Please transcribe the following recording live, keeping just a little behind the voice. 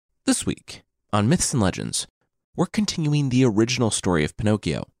This week, on Myths and Legends, we're continuing the original story of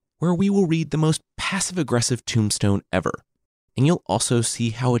Pinocchio, where we will read the most passive-aggressive tombstone ever. And you'll also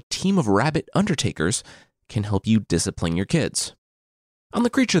see how a team of rabbit undertakers can help you discipline your kids. On the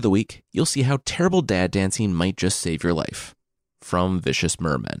Creature of the Week, you'll see how terrible dad dancing might just save your life. From Vicious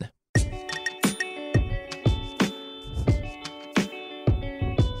Mermen.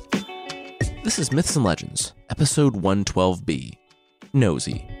 This is Myths and Legends, episode 112B,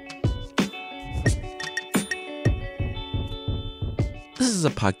 Nosy. This is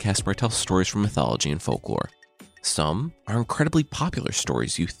a podcast where I tell stories from mythology and folklore. Some are incredibly popular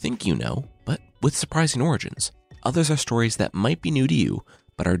stories you think you know, but with surprising origins. Others are stories that might be new to you,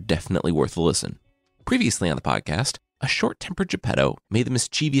 but are definitely worth a listen. Previously on the podcast, a short-tempered Geppetto made the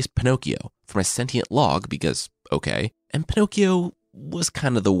mischievous Pinocchio from a sentient log because, okay, and Pinocchio was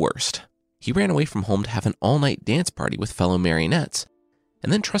kind of the worst. He ran away from home to have an all-night dance party with fellow marionettes,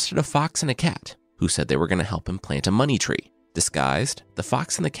 and then trusted a fox and a cat, who said they were going to help him plant a money tree. Disguised, the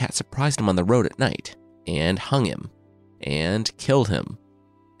fox and the cat surprised him on the road at night, and hung him, and killed him.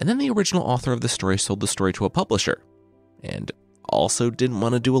 And then the original author of the story sold the story to a publisher, and also didn't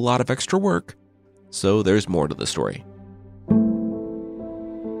want to do a lot of extra work, so there's more to the story.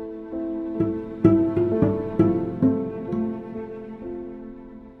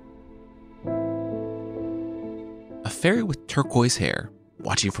 A fairy with turquoise hair,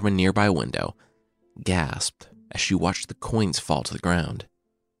 watching from a nearby window, gasped as she watched the coins fall to the ground.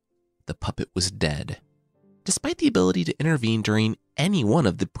 The puppet was dead. Despite the ability to intervene during any one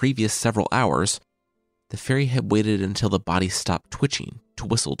of the previous several hours, the fairy had waited until the body stopped twitching to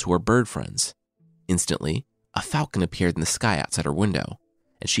whistle to her bird friends. Instantly, a falcon appeared in the sky outside her window,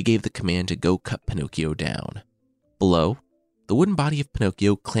 and she gave the command to go cut Pinocchio down. Below, the wooden body of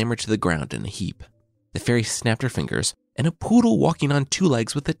Pinocchio clambered to the ground in a heap. The fairy snapped her fingers, and a poodle walking on two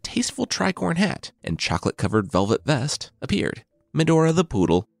legs with a tasteful tricorn hat and chocolate-covered velvet vest appeared. Medora the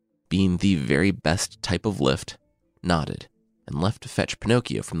poodle, being the very best type of lift, nodded and left to fetch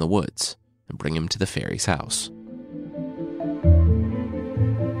Pinocchio from the woods and bring him to the fairy's house.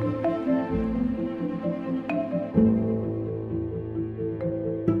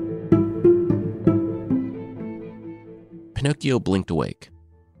 Pinocchio blinked awake.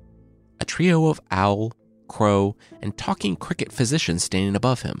 A trio of owl, crow, and talking cricket physicians standing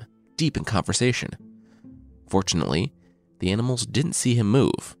above him, deep in conversation. Fortunately, the animals didn't see him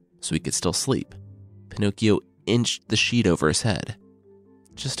move, so he could still sleep. Pinocchio inched the sheet over his head.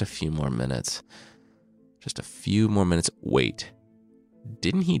 Just a few more minutes. Wait,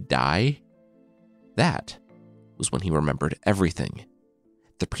 didn't he die? That was when he remembered everything.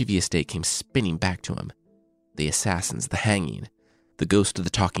 The previous day came spinning back to him. The assassins, the hanging, the ghost of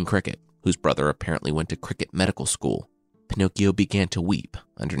the talking cricket, whose brother apparently went to cricket medical school. Pinocchio began to weep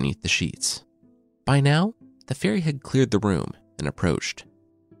underneath the sheets. By now, the fairy had cleared the room and approached.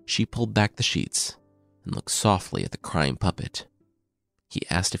 She pulled back the sheets and looked softly at the crying puppet. He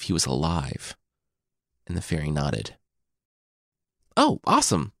asked if he was alive, and the fairy nodded. "Oh,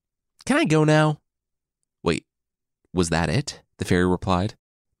 awesome! Can I go now?" "Wait, was that it?" the fairy replied.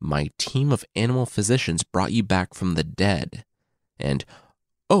 "My team of animal physicians brought you back from the dead, and,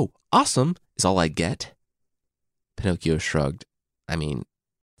 oh, awesome is all I get?" Pinocchio shrugged.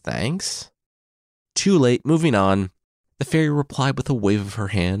 Thanks? "Too late, moving on," the fairy replied with a wave of her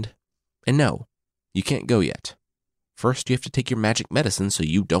hand. "And no, you can't go yet. First, you have to take your magic medicine so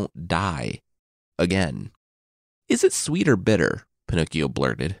you don't die. Again." "Is it sweet or bitter?" Pinocchio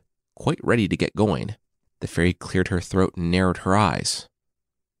blurted, quite ready to get going. The fairy cleared her throat and narrowed her eyes.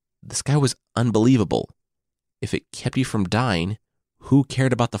 This guy was unbelievable. If it kept you from dying, who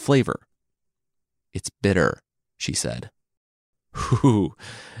cared about the flavor? "It's bitter," she said. "Whew,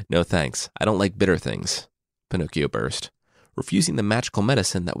 no thanks. I don't like bitter things," Pinocchio burst, refusing the magical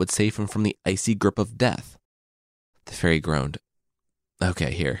medicine that would save him from the icy grip of death. The fairy groaned.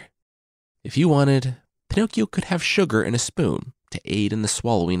 "Okay, here. If you wanted, Pinocchio could have sugar in a spoon to aid in the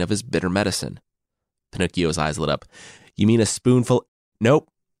swallowing of his bitter medicine." Pinocchio's eyes lit up. "You mean a spoonful?" Nope,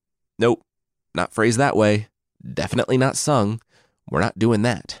 not phrased that way. Definitely not sung. We're not doing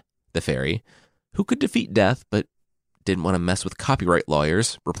that," the fairy, who could defeat death but didn't want to mess with copyright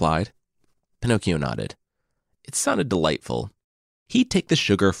lawyers, replied. Pinocchio nodded. It sounded delightful. "He'd take the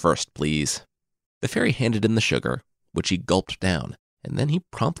sugar first, please." The fairy handed him the sugar, which he gulped down, and then he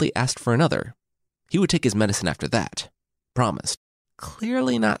promptly asked for another. He would take his medicine after that. Promised.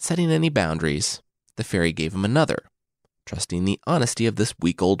 Clearly not setting any boundaries, the fairy gave him another, trusting the honesty of this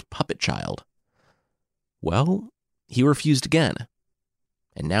weak old puppet child. Well, he refused again,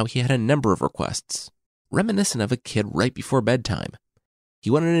 and now he had a number of requests, reminiscent of a kid right before bedtime. He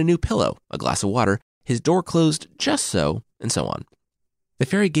wanted a new pillow, a glass of water, his door closed just so, and so on. The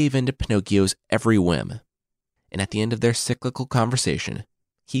fairy gave in to Pinocchio's every whim, and at the end of their cyclical conversation,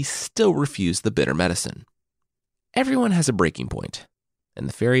 he still refused the bitter medicine. Everyone has a breaking point, and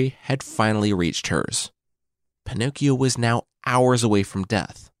the fairy had finally reached hers. Pinocchio was now hours away from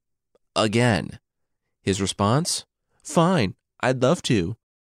death. Again. His response? Fine, I'd love to.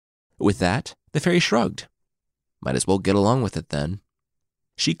 With that, the fairy shrugged. Might as well get along with it then.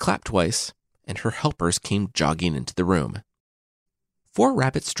 She clapped twice, and her helpers came jogging into the room. 4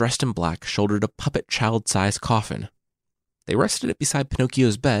 rabbits dressed in black shouldered a puppet child-sized coffin. They rested it beside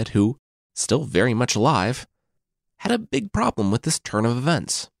Pinocchio's bed, who, still very much alive, had a big problem with this turn of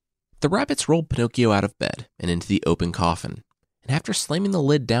events. The rabbits rolled Pinocchio out of bed and into the open coffin, and after slamming the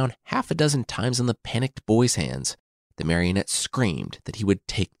lid down half a dozen times on the panicked boy's hands, the marionette screamed that he would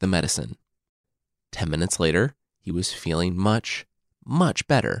take the medicine. 10 minutes later, he was feeling much, much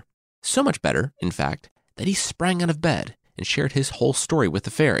better. So much better, in fact, that he sprang out of bed and shared his whole story with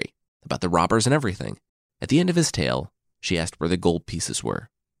the fairy, about the robbers and everything. At the end of his tale, she asked where the gold pieces were.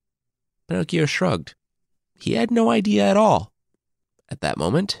 Pinocchio shrugged. He had no idea at all. At that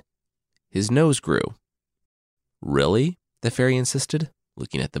moment, his nose grew. Really? The fairy insisted,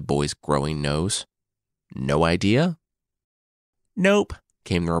 looking at the boy's growing nose. No idea? Nope,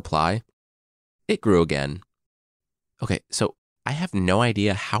 came the reply. It grew again. Okay, so I have no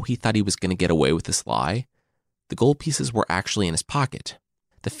idea how he thought he was going to get away with this lie. The gold pieces were actually in his pocket.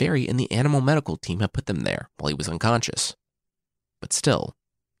 The fairy and the animal medical team had put them there while he was unconscious. But still,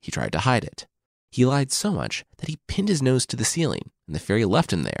 he tried to hide it. He lied so much that he pinned his nose to the ceiling, and the fairy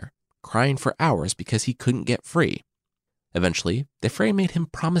left him there, crying for hours because he couldn't get free. Eventually, the fairy made him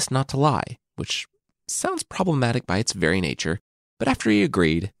promise not to lie, which sounds problematic by its very nature, but after he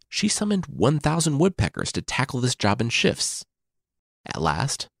agreed, she summoned 1,000 woodpeckers to tackle this job in shifts. At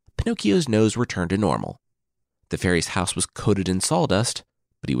last, Pinocchio's nose returned to normal. The fairy's house was coated in sawdust,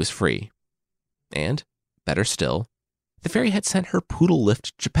 but he was free. And, better still, the fairy had sent her poodle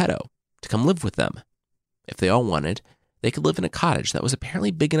lift Geppetto to come live with them. If they all wanted, they could live in a cottage that was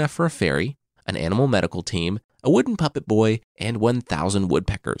apparently big enough for a fairy, an animal medical team, a wooden puppet boy, and 1,000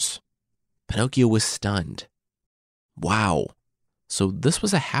 woodpeckers. Pinocchio was stunned. Wow, so this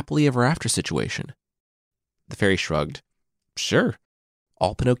was a happily ever after situation. The fairy shrugged. Sure.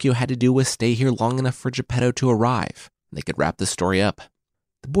 All Pinocchio had to do was stay here long enough for Geppetto to arrive, and they could wrap the story up.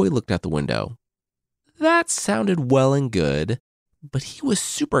 The boy looked out the window. That sounded well and good, but he was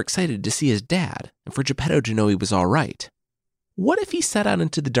super excited to see his dad and for Geppetto to know he was all right. What if he set out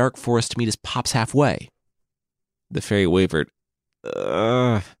into the dark forest to meet his pops halfway? The fairy wavered.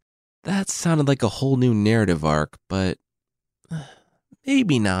 That sounded like a whole new narrative arc, but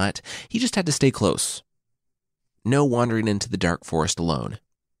maybe not. He just had to stay close. No wandering into the dark forest alone.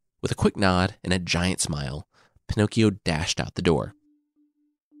 With a quick nod and a giant smile, Pinocchio dashed out the door.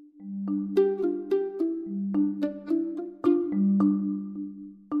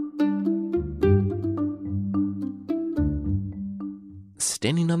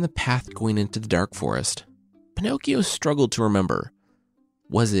 Standing on the path going into the dark forest, Pinocchio struggled to remember.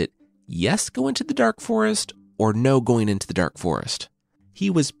 Was it yes, go into the dark forest, or no, going into the dark forest?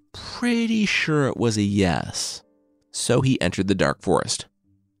 He was pretty sure it was a yes. So he entered the dark forest.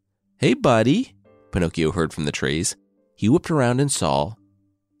 Hey, buddy, Pinocchio heard from the trees. He whipped around and saw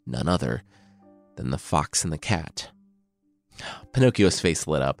none other than the fox and the cat. Pinocchio's face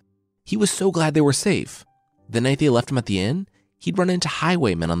lit up. He was so glad they were safe. The night they left him at the inn, he'd run into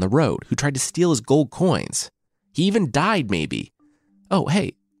highwaymen on the road who tried to steal his gold coins. He even died, maybe. Oh,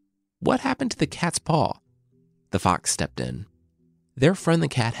 hey, what happened to the cat's paw? The fox stepped in. Their friend the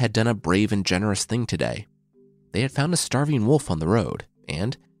cat had done a brave and generous thing today. They had found a starving wolf on the road,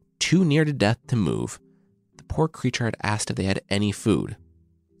 and, too near to death to move, the poor creature had asked if they had any food.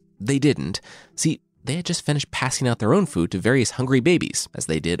 They didn't. See, they had just finished passing out their own food to various hungry babies, as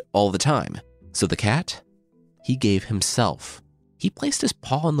they did all the time. So the cat, he gave himself. He placed his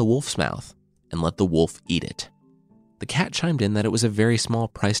paw in the wolf's mouth and let the wolf eat it. The cat chimed in that it was a very small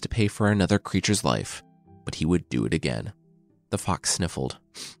price to pay for another creature's life, but he would do it again. The fox sniffled.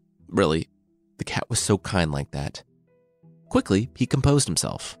 Really, the cat was so kind like that. Quickly, he composed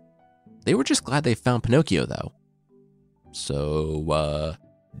himself. They were just glad they found Pinocchio, though. So,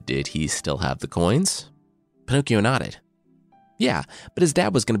 did he still have the coins? Pinocchio nodded. Yeah, but his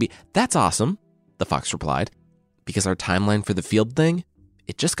dad was going to be... That's awesome, the fox replied, because our timeline for the field thing,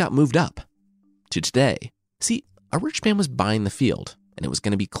 it just got moved up to today. See, a rich man was buying the field, and it was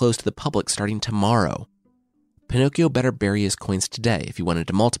going to be closed to the public starting tomorrow. Pinocchio better bury his coins today if he wanted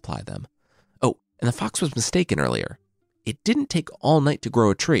to multiply them. Oh, and the fox was mistaken earlier. It didn't take all night to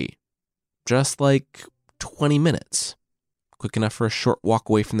grow a tree, just like 20 minutes, quick enough for a short walk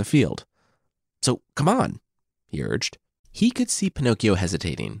away from the field. So come on, he urged. He could see Pinocchio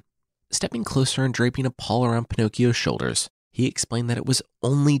hesitating. Stepping closer and draping a pall around Pinocchio's shoulders, he explained that it was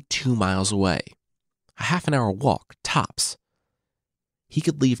only 2 miles away. A half-an-hour walk, tops. He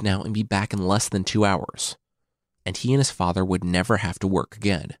could leave now and be back in less than 2 hours, and he and his father would never have to work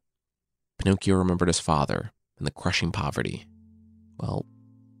again. Pinocchio remembered his father and the crushing poverty. Well,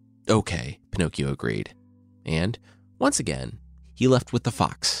 okay, Pinocchio agreed. And, once again, he left with the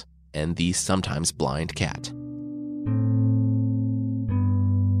fox and the sometimes blind cat.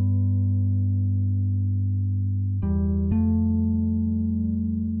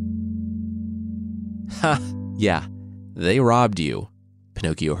 Ha, yeah, they robbed you,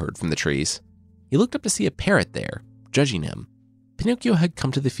 Pinocchio heard from the trees. He looked up to see a parrot there, judging him. Pinocchio had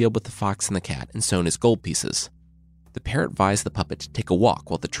come to the field with the fox and the cat and sown his gold pieces. The parrot advised the puppet to take a walk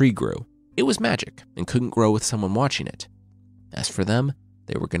while the tree grew. It was magic and couldn't grow with someone watching it. As for them,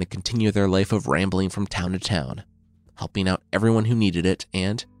 they were going to continue their life of rambling from town to town, helping out everyone who needed it,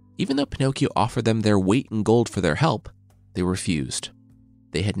 and even though Pinocchio offered them their weight in gold for their help, they refused.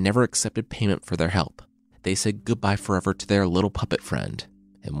 They had never accepted payment for their help. They said goodbye forever to their little puppet friend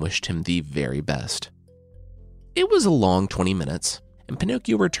and wished him the very best. It was a long 20 minutes, and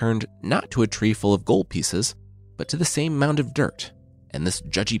Pinocchio returned not to a tree full of gold pieces, but to the same mound of dirt and this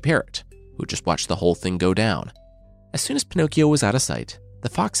judgy parrot who just watched the whole thing go down. As soon as Pinocchio was out of sight, the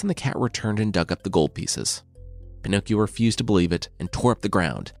fox and the cat returned and dug up the gold pieces. Pinocchio refused to believe it and tore up the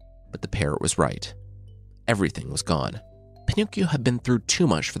ground, but the parrot was right. Everything was gone. Pinocchio had been through too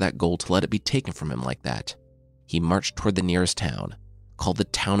much for that gold to let it be taken from him like that. He marched toward the nearest town, called the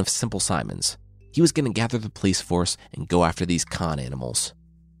town of Simple Simons. He was going to gather the police force and go after these con animals.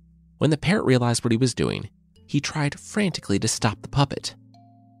 When the parrot realized what he was doing, he tried frantically to stop the puppet.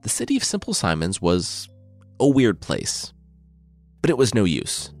 The city of Simple Simons was a weird place. But it was no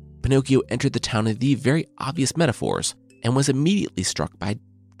use. Pinocchio entered the town in the very obvious metaphors and was immediately struck by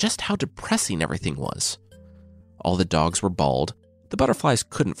just how depressing everything was. All the dogs were bald, the butterflies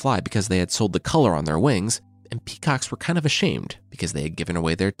couldn't fly because they had sold the color on their wings, and peacocks were kind of ashamed because they had given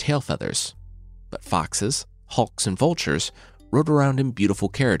away their tail feathers. But foxes, hawks, and vultures rode around in beautiful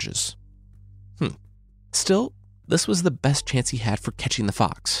carriages. Still, this was the best chance he had for catching the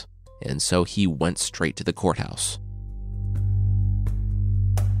fox, and so he went straight to the courthouse.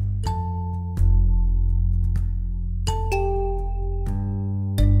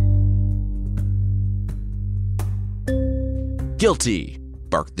 Guilty,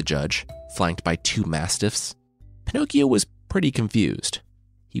 barked the judge, flanked by 2 mastiffs. Pinocchio was pretty confused.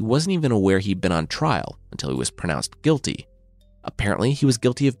 He wasn't even aware he'd been on trial until he was pronounced guilty. Apparently, he was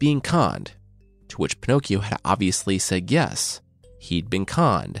guilty of being conned, to which Pinocchio had obviously said yes. He'd been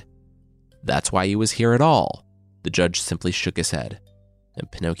conned. That's why he was here at all. The judge simply shook his head,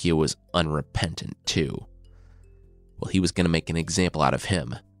 and Pinocchio was unrepentant too. Well, he was going to make an example out of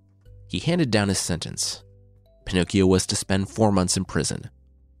him. He handed down his sentence. Pinocchio was to spend 4 months in prison,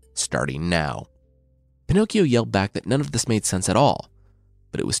 starting now. Pinocchio yelled back that none of this made sense at all,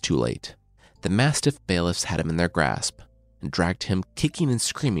 but it was too late. The mastiff bailiffs had him in their grasp and dragged him kicking and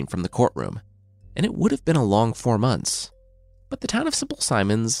screaming from the courtroom, and it would have been a long 4 months. But the town of Simple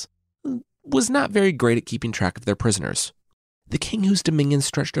Simons was not very great at keeping track of their prisoners. The king whose dominion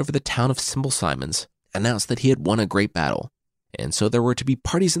stretched over the town of Simple Simons announced that he had won a great battle, and so there were to be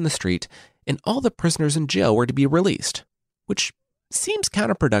parties in the street, and all the prisoners in jail were to be released, which seems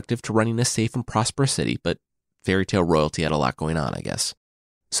counterproductive to running a safe and prosperous city, but fairy tale royalty had a lot going on, I guess.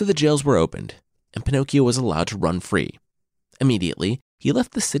 So the jails were opened, and Pinocchio was allowed to run free. Immediately, he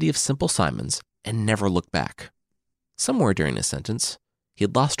left the city of Simple Simons and never looked back. Somewhere during his sentence, he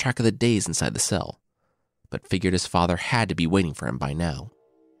had lost track of the days inside the cell, but figured his father had to be waiting for him by now.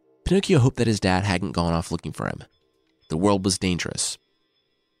 Pinocchio hoped that his dad hadn't gone off looking for him. The world was dangerous.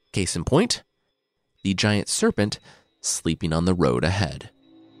 Case in point, the giant serpent sleeping on the road ahead.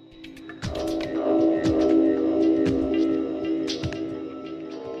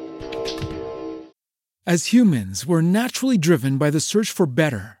 As humans, we're naturally driven by the search for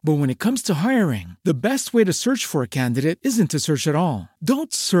better. But when it comes to hiring, the best way to search for a candidate isn't to search at all.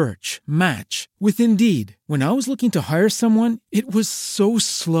 Don't search, match with Indeed. When I was looking to hire someone, it was so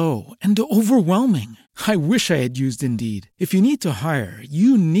slow and overwhelming. I wish I had used Indeed. If you need to hire,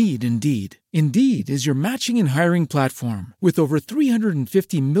 you need Indeed. Indeed is your matching and hiring platform with over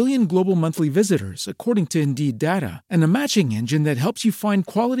 350 million global monthly visitors, according to Indeed data, and a matching engine that helps you find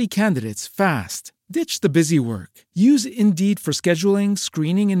quality candidates fast. Ditch the busy work. Use Indeed for scheduling,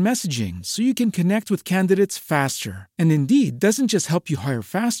 screening, and messaging so you can connect with candidates faster. And Indeed doesn't just help you hire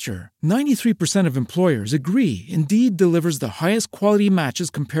faster. 93% of employers agree Indeed delivers the highest quality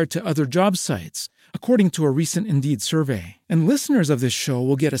matches compared to other job sites, according to a recent Indeed survey. And listeners of this show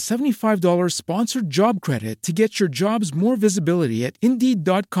will get a $75 sponsored job credit to get your jobs more visibility at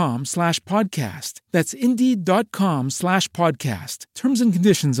Indeed.com/podcast. That's Indeed.com/podcast. Terms and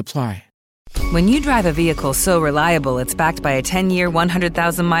conditions apply. When you drive a vehicle so reliable it's backed by a 10-year,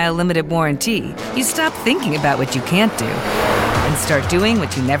 100,000-mile limited warranty, you stop thinking about what you can't do and start doing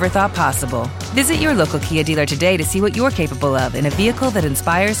what you never thought possible. Visit your local Kia dealer today to see what you're capable of in a vehicle that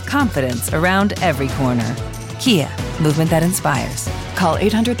inspires confidence around every corner. Kia, movement that inspires. Call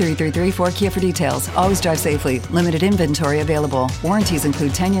 800-333-4KIA for details. Always drive safely. Limited inventory available. Warranties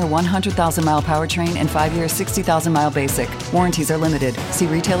include 10-year, 100,000-mile powertrain and 5-year, 60,000-mile basic. Warranties are limited. See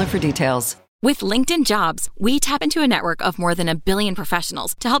retailer for details. With LinkedIn Jobs, we tap into a network of more than 1 billion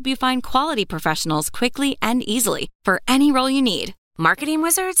professionals to help you find quality professionals quickly and easily for any role you need. Marketing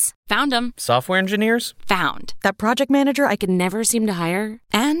wizards? Found them. Software engineers? Found. That project manager I could never seem to hire?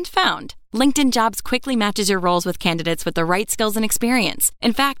 And found. LinkedIn Jobs quickly matches your roles with candidates with the right skills and experience.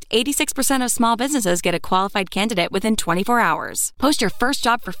 In fact, 86% of small businesses get a qualified candidate within 24 hours. Post your first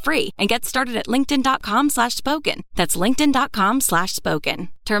job for free and get started at linkedin.com/spoken. That's linkedin.com/spoken.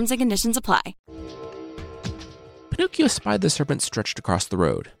 Terms and conditions apply. Pinocchio spied the serpent stretched across the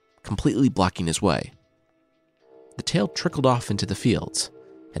road, completely blocking his way. The tail trickled off into the fields,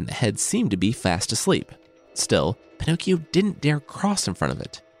 and the head seemed to be fast asleep. Still, Pinocchio didn't dare cross in front of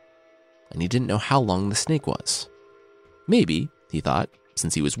it, and he didn't know how long the snake was. Maybe, he thought,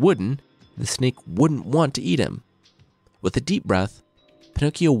 since he was wooden, the snake wouldn't want to eat him. With a deep breath,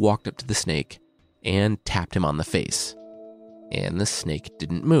 Pinocchio walked up to the snake and tapped him on the face. And the snake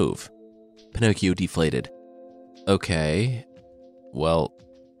didn't move. Pinocchio deflated. Okay, well,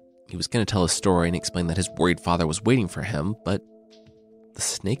 he was going to tell a story and explain that his worried father was waiting for him, but the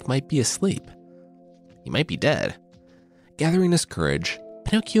snake might be asleep. He might be dead. Gathering his courage,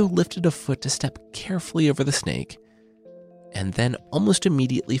 Pinocchio lifted a foot to step carefully over the snake, and then almost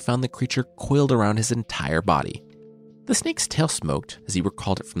immediately found the creature coiled around his entire body. The snake's tail smoked as he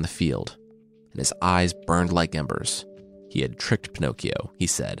recalled it from the field, and his eyes burned like embers. He had tricked Pinocchio, he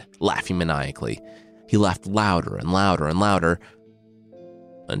said, laughing maniacally. He laughed louder and louder and louder,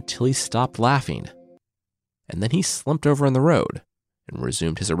 until he stopped laughing. And then he slumped over on the road and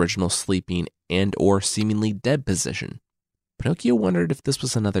resumed his original sleeping and/or seemingly dead position. Pinocchio wondered if this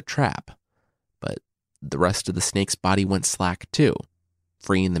was another trap, but the rest of the snake's body went slack too,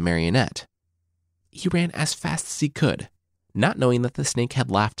 freeing the marionette. He ran as fast as he could, not knowing that the snake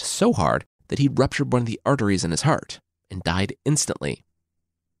had laughed so hard that he'd ruptured one of the arteries in his heart and died instantly.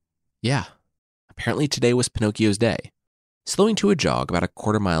 Yeah, apparently today was Pinocchio's day. Slowing to a jog about a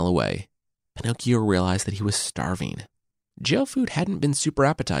quarter mile away, Pinocchio realized that he was starving. Jail food hadn't been super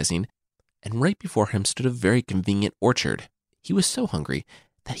appetizing, and right before him stood a very convenient orchard. He was so hungry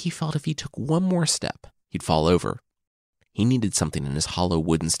that he felt if he took one more step, he'd fall over. He needed something in his hollow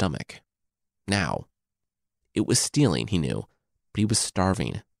wooden stomach. Now. It was stealing, he knew, but he was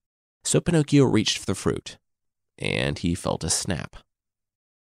starving. So Pinocchio reached for the fruit, and he felt a snap.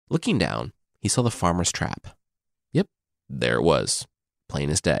 Looking down, he saw the farmer's trap. Yep, there it was, plain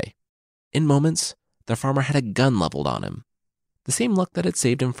as day. In moments, the farmer had a gun leveled on him. The same luck that had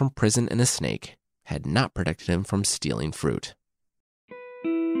saved him from prison and a snake had not protected him from stealing fruit.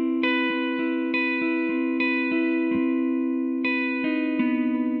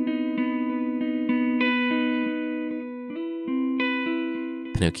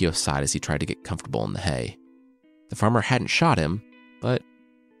 Pinocchio sighed as he tried to get comfortable in the hay. The farmer hadn't shot him, but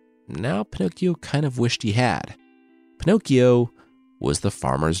now Pinocchio kind of wished he had. Pinocchio was the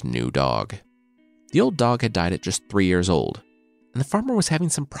farmer's new dog. The old dog had died at just 3 years old, and the farmer was having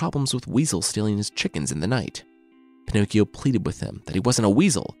some problems with weasels stealing his chickens in the night. Pinocchio pleaded with him that he wasn't a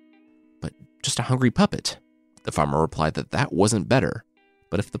weasel, but just a hungry puppet. The farmer replied that that wasn't better,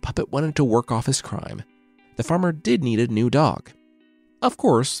 but if the puppet wanted to work off his crime, the farmer did need a new dog. Of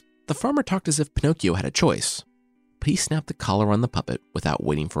course, the farmer talked as if Pinocchio had a choice, but he snapped the collar on the puppet without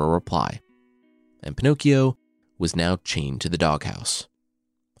waiting for a reply. And Pinocchio was now chained to the doghouse.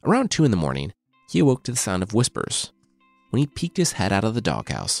 Around 2 a.m, he awoke to the sound of whispers. When he peeked his head out of the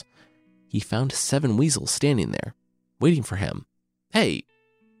doghouse, he found 7 weasels standing there, waiting for him. "Hey,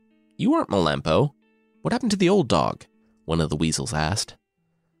 you aren't Melampo. What happened to the old dog?" one of the weasels asked.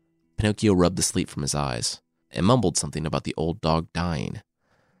 Pinocchio rubbed the sleep from his eyes and mumbled something about the old dog dying.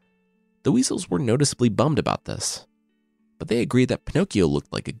 The weasels were noticeably bummed about this, but they agreed that Pinocchio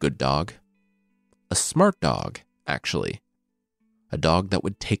looked like a good dog. A smart dog, actually. A dog that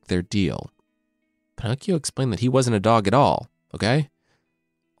would take their deal. Pinocchio explained that he wasn't a dog at all, okay?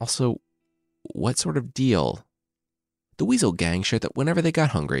 Also, what sort of deal? The Weasel Gang shared that whenever they got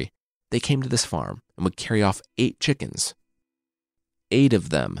hungry, they came to this farm and would carry off 8 chickens. 8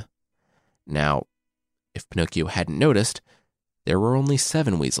 of them. Now, if Pinocchio hadn't noticed, there were only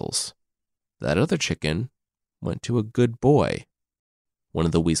 7 weasels. That other chicken went to a good boy. One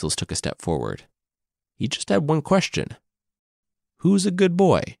of the weasels took a step forward. He just had one question. Who's a good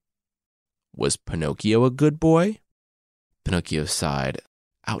boy? Was Pinocchio a good boy? Pinocchio sighed.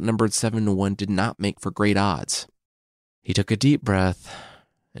 Outnumbered 7-1 did not make for great odds. He took a deep breath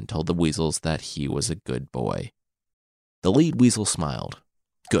and told the weasels that he was a good boy. The lead weasel smiled.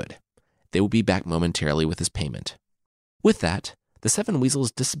 Good. They would be back momentarily with his payment. With that, the 7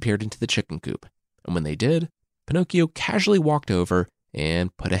 weasels disappeared into the chicken coop, and when they did, Pinocchio casually walked over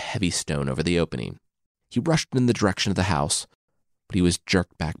and put a heavy stone over the opening. He rushed in the direction of the house, but he was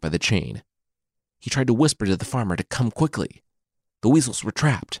jerked back by the chain. He tried to whisper to the farmer to come quickly. The weasels were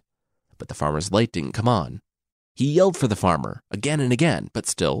trapped, but the farmer's light didn't come on. He yelled for the farmer again and again, but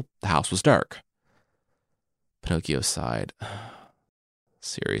still, the house was dark. Pinocchio sighed.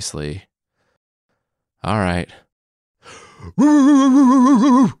 Seriously? All right.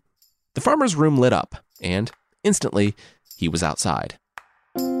 The farmer's room lit up, and instantly, he was outside.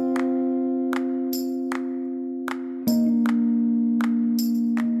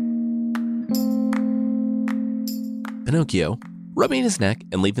 Pinocchio, rubbing his neck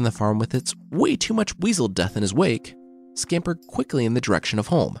and leaving the farm with its way too much weasel death in his wake, scampered quickly in the direction of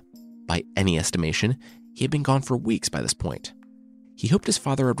home. By any estimation, he had been gone for weeks by this point. He hoped his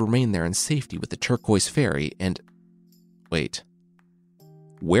father would remain there in safety with the turquoise fairy and... Wait.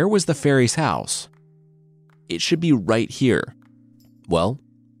 Where was the fairy's house? It should be right here. Well,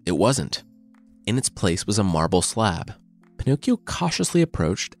 it wasn't. In its place was a marble slab. Pinocchio cautiously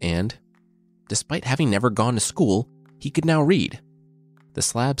approached and, despite having never gone to school, he could now read. The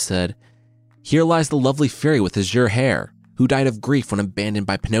slab said, "Here lies the lovely fairy with azure hair, who died of grief when abandoned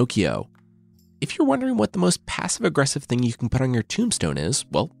by Pinocchio." If you're wondering what the most passive-aggressive thing you can put on your tombstone is,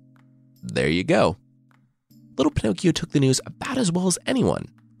 well, there you go. Little Pinocchio took the news about as well as anyone,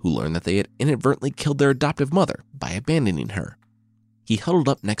 who learned that they had inadvertently killed their adoptive mother by abandoning her. He huddled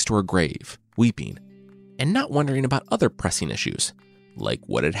up next to her grave, weeping, and not wondering about other pressing issues, like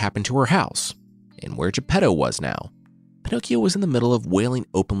what had happened to her house, and where Geppetto was now. Pinocchio was in the middle of wailing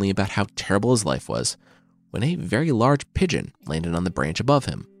openly about how terrible his life was, when a very large pigeon landed on the branch above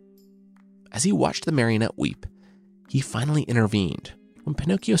him. As he watched the marionette weep, he finally intervened when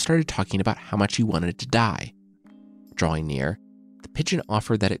Pinocchio started talking about how much he wanted to die. Drawing near, the pigeon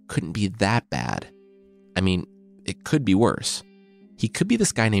offered that it couldn't be that bad. I mean, it could be worse. He could be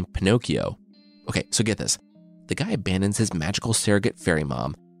this guy named Pinocchio. Okay, so get this. The guy abandons his magical surrogate fairy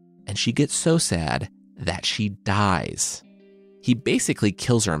mom, and she gets so sad that she dies. He basically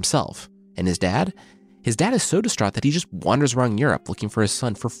kills her himself. And his dad is so distraught that he just wanders around Europe looking for his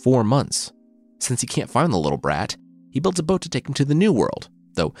son for 4 months. Since he can't find the little brat, he builds a boat to take him to the New World.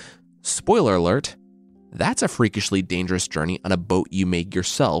 Though, spoiler alert, that's a freakishly dangerous journey on a boat you made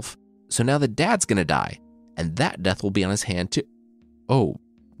yourself, so now the dad's gonna die, and that death will be on his hand too. Oh,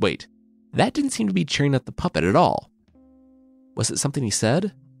 wait, that didn't seem to be cheering up the puppet at all. Was it something he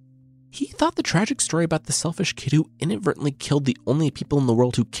said? He thought the tragic story about the selfish kid who inadvertently killed the only people in the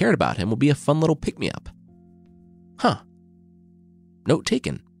world who cared about him would be a fun little pick-me-up. Huh. Note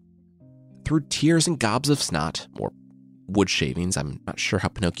taken. Through tears and gobs of snot, or wood shavings, I'm not sure how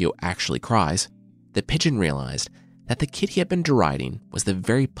Pinocchio actually cries, the pigeon realized that the kid he had been deriding was the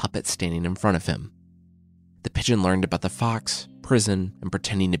very puppet standing in front of him. The pigeon learned about the fox, prison, and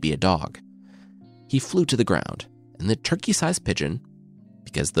pretending to be a dog. He flew to the ground, and the turkey-sized pigeon,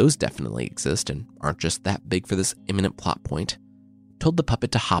 because those definitely exist and aren't just that big for this imminent plot point, told the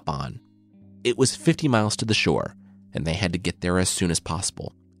puppet to hop on. It was 50 miles to the shore, and they had to get there as soon as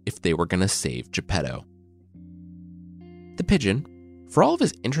possible if they were going to save Geppetto. The pigeon, for all of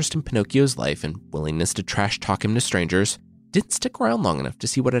his interest in Pinocchio's life and willingness to trash-talk him to strangers, didn't stick around long enough to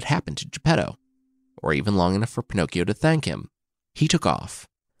see what had happened to Geppetto, or even long enough for Pinocchio to thank him. He took off,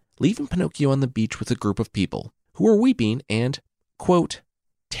 leaving Pinocchio on the beach with a group of people who were weeping and, quote,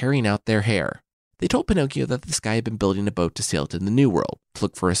 tearing out their hair. They told Pinocchio that this guy had been building a boat to sail to the New World to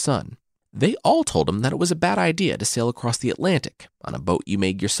look for his son. They all told him that it was a bad idea to sail across the Atlantic on a boat you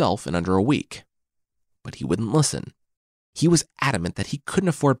made yourself in under a week. But he wouldn't listen. He was adamant that he couldn't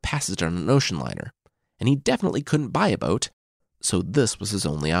afford passage on an ocean liner, and he definitely couldn't buy a boat, so this was his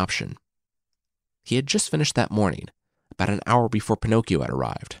only option. He had just finished that morning, about an hour before Pinocchio had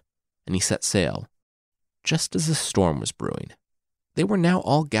arrived, and he set sail, just as a storm was brewing. They were now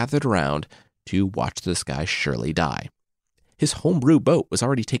all gathered around to watch this guy surely die. His homebrew boat was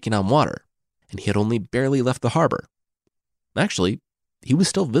already taking on water, and he had only barely left the harbor. Actually, he was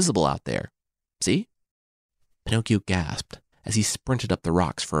still visible out there. See? Pinocchio gasped as he sprinted up the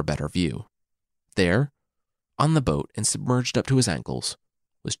rocks for a better view. There, on the boat and submerged up to his ankles,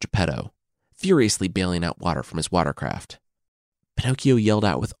 was Geppetto, furiously bailing out water from his watercraft. Pinocchio yelled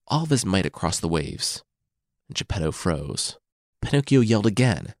out with all of his might across the waves, and Geppetto froze. Pinocchio yelled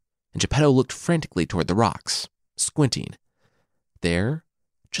again, and Geppetto looked frantically toward the rocks, squinting. There,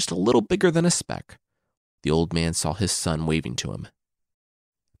 just a little bigger than a speck, the old man saw his son waving to him.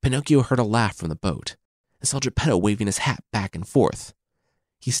 Pinocchio heard a laugh from the boat and saw Geppetto waving his hat back and forth.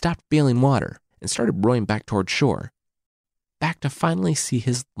 He stopped bailing water and started rowing back toward shore, back to finally see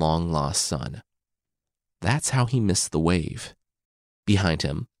his long-lost son. That's how he missed the wave. Behind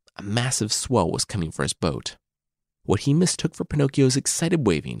him, a massive swell was coming for his boat. What he mistook for Pinocchio's excited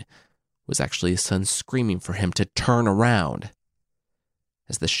waving was actually his son screaming for him to turn around.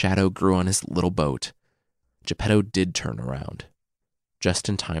 As the shadow grew on his little boat, Geppetto did turn around, just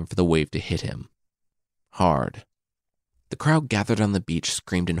in time for the wave to hit him. Hard. The crowd gathered on the beach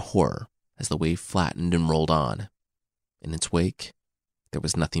screamed in horror as the wave flattened and rolled on. In its wake, there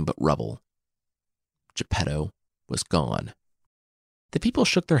was nothing but rubble. Geppetto was gone. The people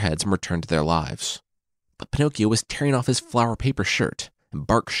shook their heads and returned to their lives. But Pinocchio was tearing off his flower paper shirt and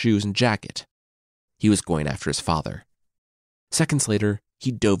bark shoes and jacket. He was going after his father. Seconds later,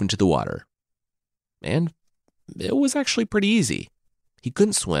 he dove into the water. And it was actually pretty easy. He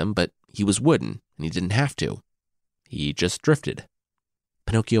couldn't swim, but he was wooden, and he didn't have to. He just drifted.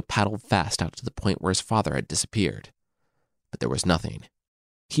 Pinocchio paddled fast out to the point where his father had disappeared. But there was nothing.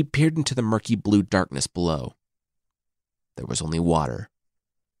 He peered into the murky blue darkness below. There was only water.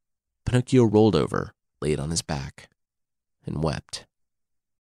 Pinocchio rolled over, laid on his back, and wept.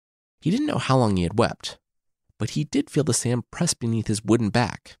 He didn't know how long he had wept, but he did feel the sand press beneath his wooden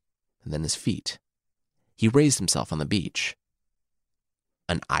back, and then his feet. He raised himself on the beach.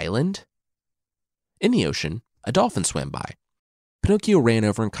 An island? In the ocean, a dolphin swam by. Pinocchio ran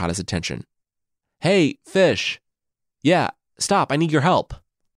over and caught his attention. "Hey, fish! Yeah, stop, I need your help."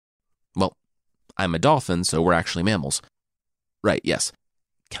 "Well, I'm a dolphin, so we're actually mammals." "Right, yes.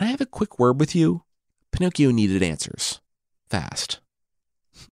 Can I have a quick word with you?" Pinocchio needed answers. Fast.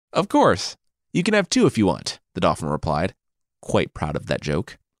 "Of course. You can have two if you want," the dolphin replied, quite proud of that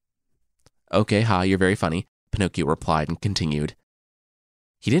joke. "Okay, ha, you're very funny," Pinocchio replied and continued.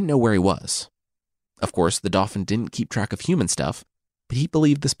 He didn't know where he was. Of course, the dolphin didn't keep track of human stuff, but he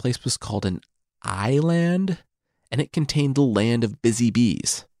believed this place was called an island, and it contained the land of busy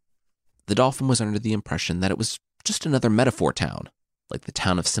bees. The dolphin was under the impression that it was just another metaphor town, like the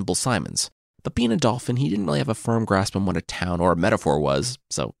town of Simple Simons. But being a dolphin, he didn't really have a firm grasp on what a town or a metaphor was,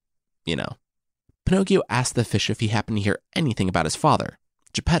 so, you know. Pinocchio asked the fish if he happened to hear anything about his father,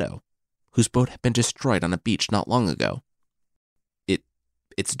 Geppetto, whose boat had been destroyed on a beach not long ago.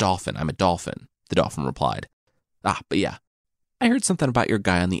 It's dolphin, I'm a dolphin, the dolphin replied. But yeah, I heard something about your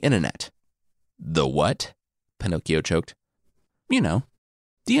guy on the internet." "The what?" Pinocchio choked. "You know,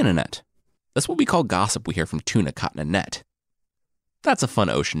 the internet. That's what we call gossip we hear from tuna caught in a net." "That's a fun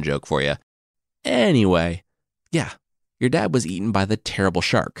ocean joke for you. Anyway, yeah, your dad was eaten by the terrible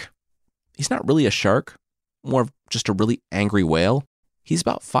shark. He's not really a shark, more of just a really angry whale. He's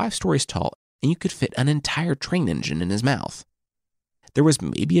about 5 stories tall, and you could fit an entire train engine in his mouth. There was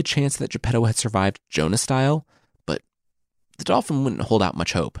maybe a chance that Geppetto had survived Jonah style, but the dolphin wouldn't hold out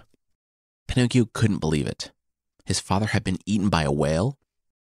much hope." Pinocchio couldn't believe it. His father had been eaten by a whale?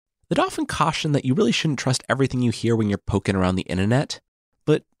 The dolphin cautioned that you really shouldn't trust everything you hear when you're poking around the internet,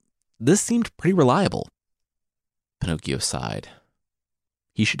 but this seemed pretty reliable. Pinocchio sighed.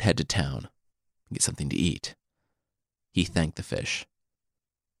 He should head to town and get something to eat. He thanked the fish.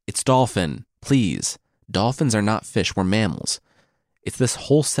 "It's dolphin, please. Dolphins are not fish, we're mammals. It's this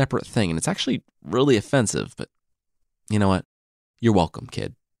whole separate thing, and it's actually really offensive, but you know what? You're welcome,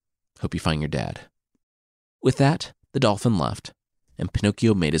 kid. Hope you find your dad." With that, the dolphin left, and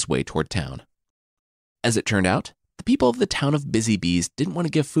Pinocchio made his way toward town. As it turned out, the people of the town of Busy Bees didn't want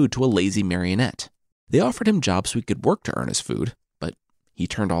to give food to a lazy marionette. They offered him jobs so he could work to earn his food, but he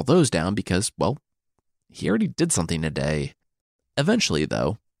turned all those down because, well, he already did something a day. Eventually,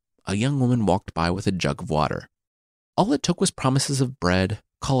 though, a young woman walked by with a jug of water. All it took was promises of bread,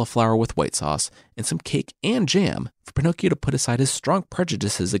 cauliflower with white sauce, and some cake and jam for Pinocchio to put aside his strong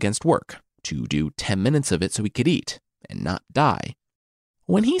prejudices against work, to do 10 minutes of it so he could eat and not die.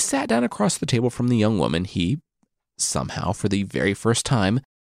 When he sat down across the table from the young woman, he, somehow for the very first time,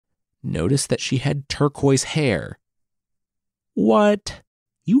 noticed that she had turquoise hair. What?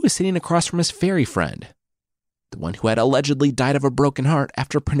 He was sitting across from his fairy friend, the one who had allegedly died of a broken heart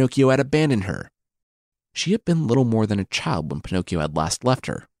after Pinocchio had abandoned her. She had been little more than a child when Pinocchio had last left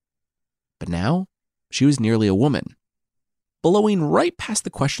her, but now she was nearly a woman. Blowing right past the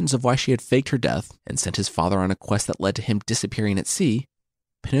questions of why she had faked her death and sent his father on a quest that led to him disappearing at sea,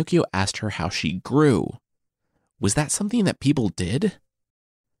 Pinocchio asked her how she grew. Was that something that people did?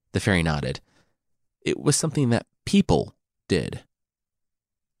 The fairy nodded. It was something that people did,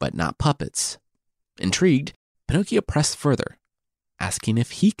 but not puppets. Intrigued, Pinocchio pressed further, asking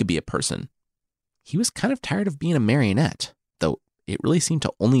if he could be a person. He was kind of tired of being a marionette, though it really seemed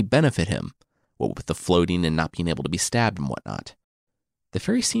to only benefit him, what with the floating and not being able to be stabbed and whatnot. The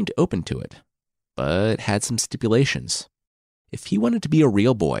fairy seemed open to it, but had some stipulations. If he wanted to be a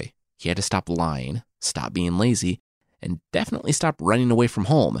real boy, he had to stop lying, stop being lazy, and definitely stop running away from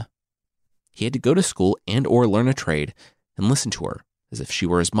home. He had to go to school and or learn a trade and listen to her as if she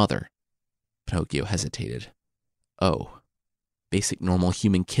were his mother. Pinocchio hesitated. Oh, basic normal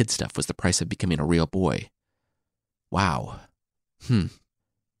human kid stuff was the price of becoming a real boy. Wow.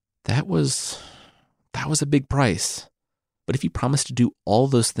 That was a big price. But if he promised to do all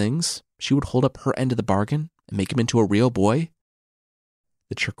those things, she would hold up her end of the bargain and make him into a real boy?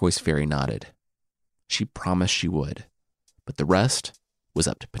 The turquoise fairy nodded. She promised she would, but the rest was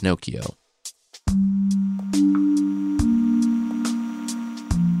up to Pinocchio.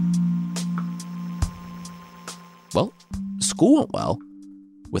 Well, school went well.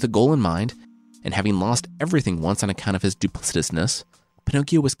 With a goal in mind, and having lost everything once on account of his duplicitousness,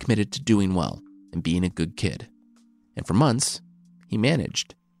 Pinocchio was committed to doing well and being a good kid. And for months, he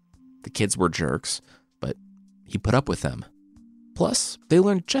managed. The kids were jerks, but he put up with them. Plus, they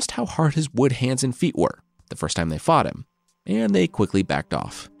learned just how hard his wood hands and feet were the first time they fought him, and they quickly backed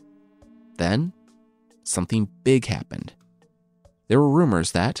off. Then, something big happened. There were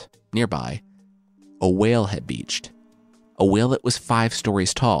rumors that, nearby, a whale had beached. A whale that was 5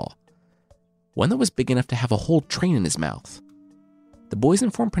 stories tall. One that was big enough to have a whole train in his mouth. The boys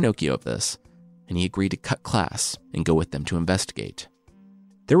informed Pinocchio of this, and he agreed to cut class and go with them to investigate.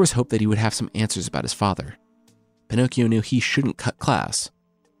 There was hope that he would have some answers about his father. Pinocchio knew he shouldn't cut class,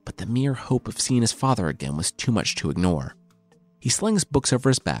 but the mere hope of seeing his father again was too much to ignore. He slung his books over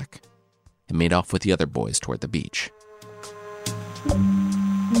his back and made off with the other boys toward the beach.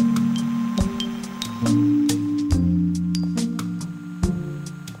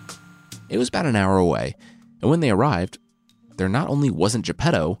 It was about an hour away, and when they arrived, there not only wasn't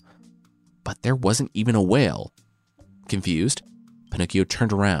Geppetto, but there wasn't even a whale. Confused, Pinocchio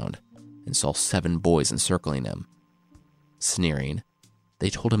turned around and saw 7 boys encircling him. Sneering, they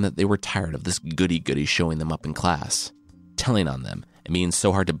told him that they were tired of this goody-goody showing them up in class, telling on them, and being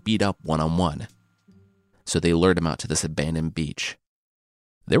so hard to beat up one-on-one. So they lured him out to this abandoned beach.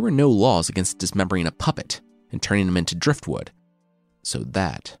 There were no laws against dismembering a puppet and turning him into driftwood, so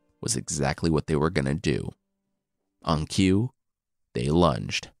that was exactly what they were going to do. On cue, they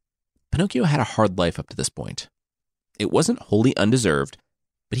lunged. Pinocchio had a hard life up to this point. It wasn't wholly undeserved,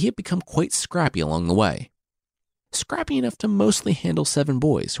 but he had become quite scrappy along the way. Scrappy enough to mostly handle 7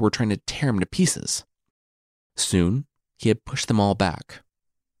 boys who were trying to tear him to pieces. Soon, he had pushed them all back,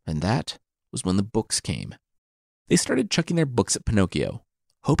 and that was when the books came. They started chucking their books at Pinocchio,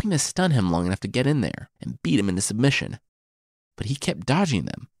 hoping to stun him long enough to get in there and beat him into submission. But he kept dodging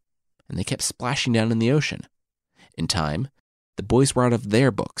them, and they kept splashing down in the ocean. In time, the boys were out of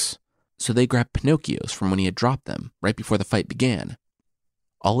their books, so they grabbed Pinocchio's from when he had dropped them right before the fight began.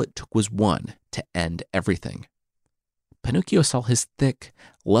 All it took was one to end everything. Pinocchio saw his thick,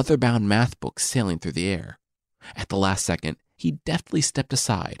 leather-bound math book sailing through the air. At the last second, he deftly stepped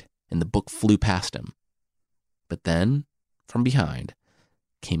aside, and the book flew past him. But then, from behind,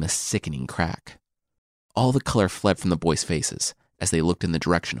 came a sickening crack. All the color fled from the boys' faces as they looked in the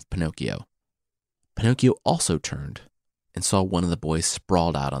direction of Pinocchio. Pinocchio also turned and saw one of the boys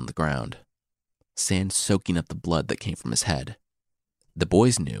sprawled out on the ground, sand soaking up the blood that came from his head. The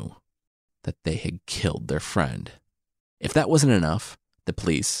boys knew that they had killed their friend. If that wasn't enough, the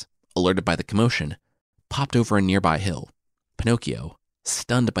police, alerted by the commotion, popped over a nearby hill. Pinocchio,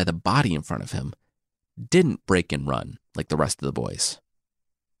 stunned by the body in front of him, didn't break and run like the rest of the boys.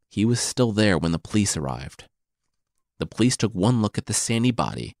 He was still there when the police arrived. The police took one look at the sandy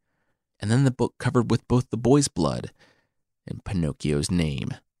body, and then the book covered with both the boy's blood and Pinocchio's name.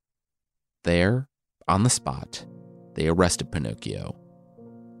 There, on the spot, they arrested Pinocchio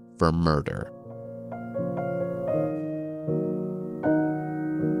for murder.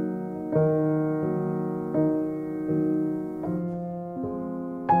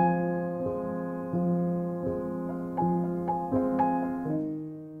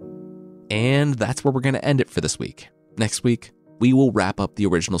 that's where we're going to end it for this week. Next week, we will wrap up the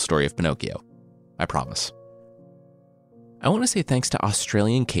original story of Pinocchio. I promise. I want to say thanks to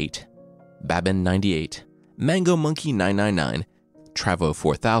Australian Kate, Babin98, Mango Monkey 999, Travo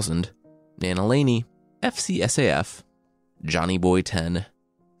 4000, Nana Laney, FCSAF, Johnny Boy 10,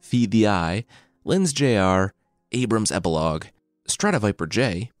 Feed the Eye, Linz JR, Abrams Epilogue, Stratoviper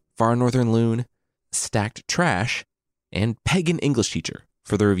J, Far Northern Loon, Stacked Trash, and Pagan English Teacher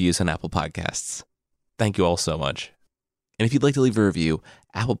for the reviews on Apple Podcasts. Thank you all so much. And if you'd like to leave a review,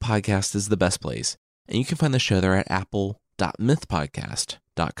 Apple Podcasts is the best place, and you can find the show there at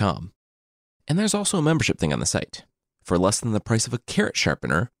apple.mythpodcast.com. And there's also a membership thing on the site. For less than the price of a carrot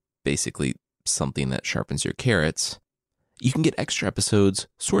sharpener, basically something that sharpens your carrots, you can get extra episodes,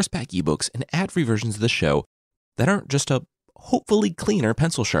 source pack ebooks, and ad-free versions of the show that aren't just a hopefully cleaner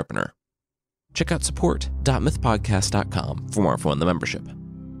pencil sharpener. Check out support.mythpodcast.com for more info on the membership.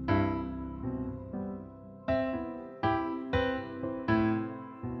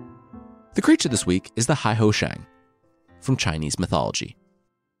 The creature this week is the Haiho Shang from Chinese mythology.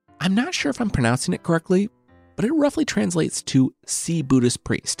 I'm not sure if I'm pronouncing it correctly, but it roughly translates to sea Buddhist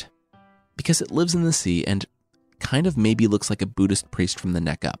priest, because it lives in the sea and kind of maybe looks like a Buddhist priest from the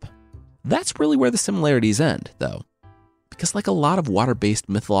neck up. That's really where the similarities end, though, because like a lot of water-based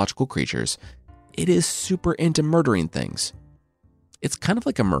mythological creatures, it is super into murdering things. It's kind of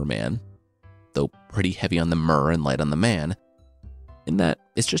like a merman, though pretty heavy on the mer and light on the man, in that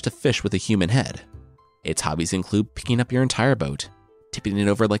it's just a fish with a human head. Its hobbies include picking up your entire boat, tipping it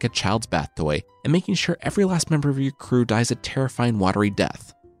over like a child's bath toy, and making sure every last member of your crew dies a terrifying watery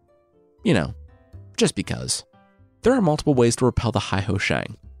death. You know, just because. There are multiple ways to repel the Haiho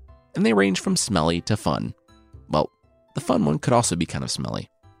Shang, and they range from smelly to fun. Well, the fun one could also be kind of smelly,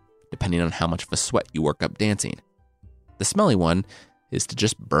 depending on how much of a sweat you work up dancing. The smelly one is to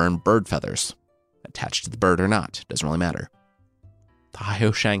just burn bird feathers. Attached to the bird or not, doesn't really matter. The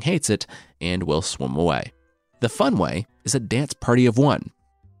Haiho Shang hates it and will swim away. The fun way is a dance party of one.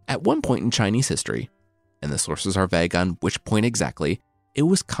 At one point in Chinese history, and the sources are vague on which point exactly, it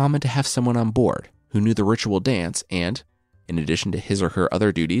was common to have someone on board who knew the ritual dance and, in addition to his or her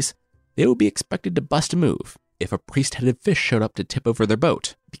other duties, they would be expected to bust a move if a priest-headed fish showed up to tip over their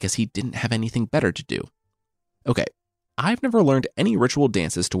boat because he didn't have anything better to do. Okay, I've never learned any ritual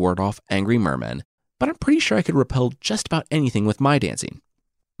dances to ward off angry mermen, but I'm pretty sure I could repel just about anything with my dancing.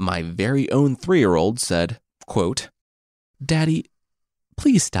 My very own 3-year-old said, quote, "Daddy,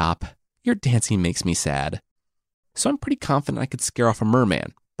 please stop. Your dancing makes me sad." So I'm pretty confident I could scare off a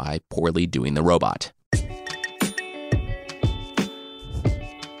merman by poorly doing the robot.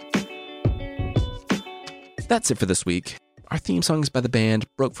 That's it for this week. Our theme song is by the band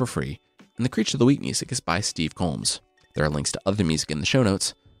Broke for Free, and the Creature of the Week music is by Steve Combs. There are links to other music in the show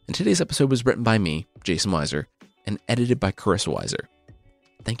notes, and today's episode was written by me, Jason Weiser, and edited by Carissa Weiser.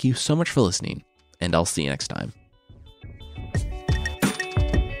 Thank you so much for listening, and I'll see you next time.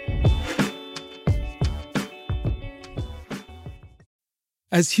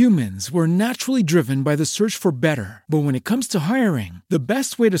 As humans, we're naturally driven by the search for better. But when it comes to hiring, the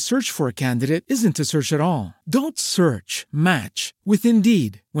best way to search for a candidate isn't to search at all. Don't search, match with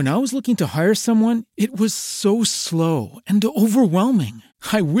Indeed. When I was looking to hire someone, it was so slow and overwhelming.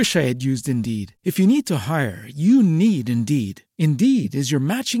 I wish I had used Indeed. If you need to hire, you need Indeed. Indeed is your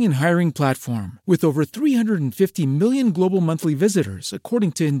matching and hiring platform with over 350 million global monthly visitors,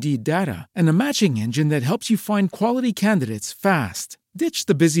 according to Indeed data, and a matching engine that helps you find quality candidates fast. Ditch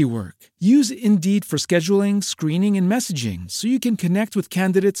the busy work. Use Indeed for scheduling, screening, and messaging so you can connect with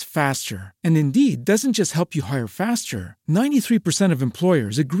candidates faster. And Indeed doesn't just help you hire faster. 93% of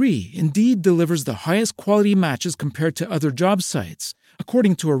employers agree Indeed delivers the highest quality matches compared to other job sites,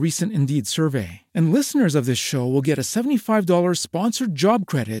 according to a recent Indeed survey. And listeners of this show will get a $75 sponsored job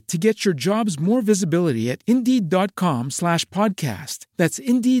credit to get your jobs more visibility at Indeed.com/podcast. That's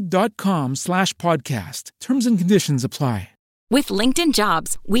Indeed.com/podcast. Terms and conditions apply. With LinkedIn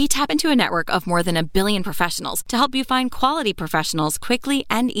Jobs, we tap into a network of more than 1 billion professionals to help you find quality professionals quickly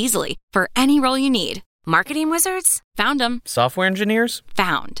and easily for any role you need. Marketing wizards? Found them. Software engineers?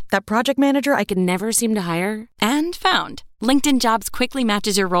 Found. That project manager I could never seem to hire? And found. LinkedIn Jobs quickly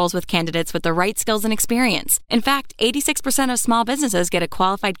matches your roles with candidates with the right skills and experience. In fact, 86% of small businesses get a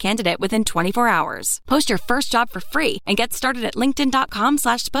qualified candidate within 24 hours. Post your first job for free and get started at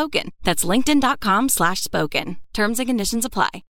linkedin.com/spoken. That's linkedin.com/spoken. Terms and conditions apply.